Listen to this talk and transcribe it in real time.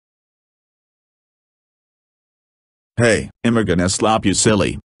Hey, I'm gonna slap you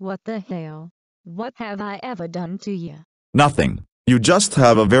silly. What the hell? What have I ever done to you? Nothing. You just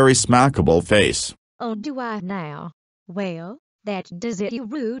have a very smackable face. Oh, do I now? Well, that does it, you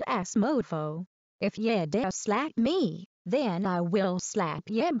rude ass mofo. If you dare slap me, then I will slap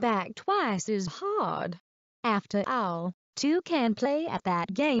you back twice as hard. After all, two can play at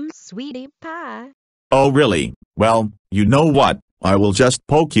that game, sweetie pie. Oh really? Well, you know what? I will just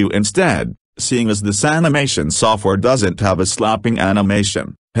poke you instead, seeing as this animation software doesn't have a slapping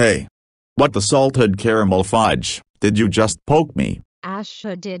animation. Hey. What the salted caramel fudge? Did you just poke me? I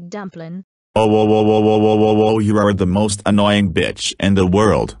sure did, Dumpling. Oh, whoa, whoa, whoa, whoa, whoa, whoa, whoa, you are the most annoying bitch in the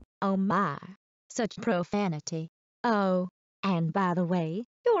world. Oh my. Such profanity. Oh, and by the way,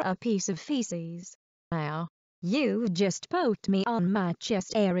 you're a piece of feces. Now, you just poked me on my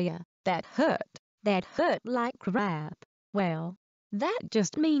chest area. That hurt. That hurt like crap. Well, that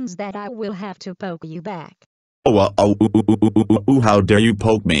just means that I will have to poke you back. Oh, how dare you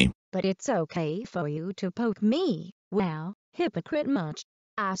poke me? But it's okay for you to poke me. Well, hypocrite much.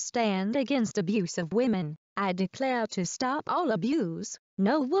 I stand against abuse of women. I declare to stop all abuse.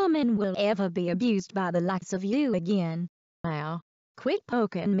 No woman will ever be abused by the likes of you again. Now, quit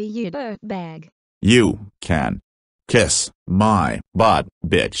poking me, you dirtbag. You can kiss my butt,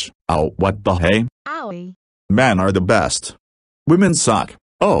 bitch. Oh, what the hey? Owie. Men are the best. Women suck.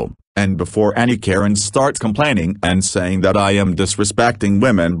 Oh, and before any Karen starts complaining and saying that I am disrespecting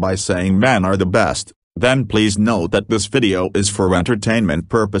women by saying men are the best, then please note that this video is for entertainment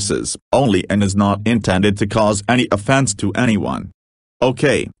purposes only and is not intended to cause any offense to anyone.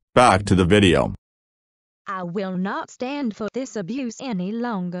 Okay, back to the video. I will not stand for this abuse any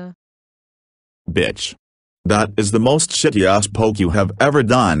longer. Bitch. That is the most shitty-ass poke you have ever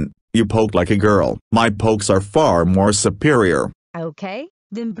done. You poke like a girl. My pokes are far more superior. Okay,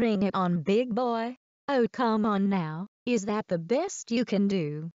 then bring it on, big boy. Oh, come on now. Is that the best you can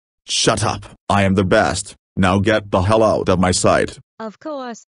do? Shut up. I am the best. Now get the hell out of my sight. Of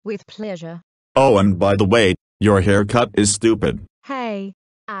course, with pleasure. Oh, and by the way, your haircut is stupid. Hey,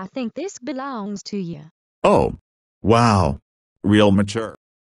 I think this belongs to you. Oh. Wow. Real mature.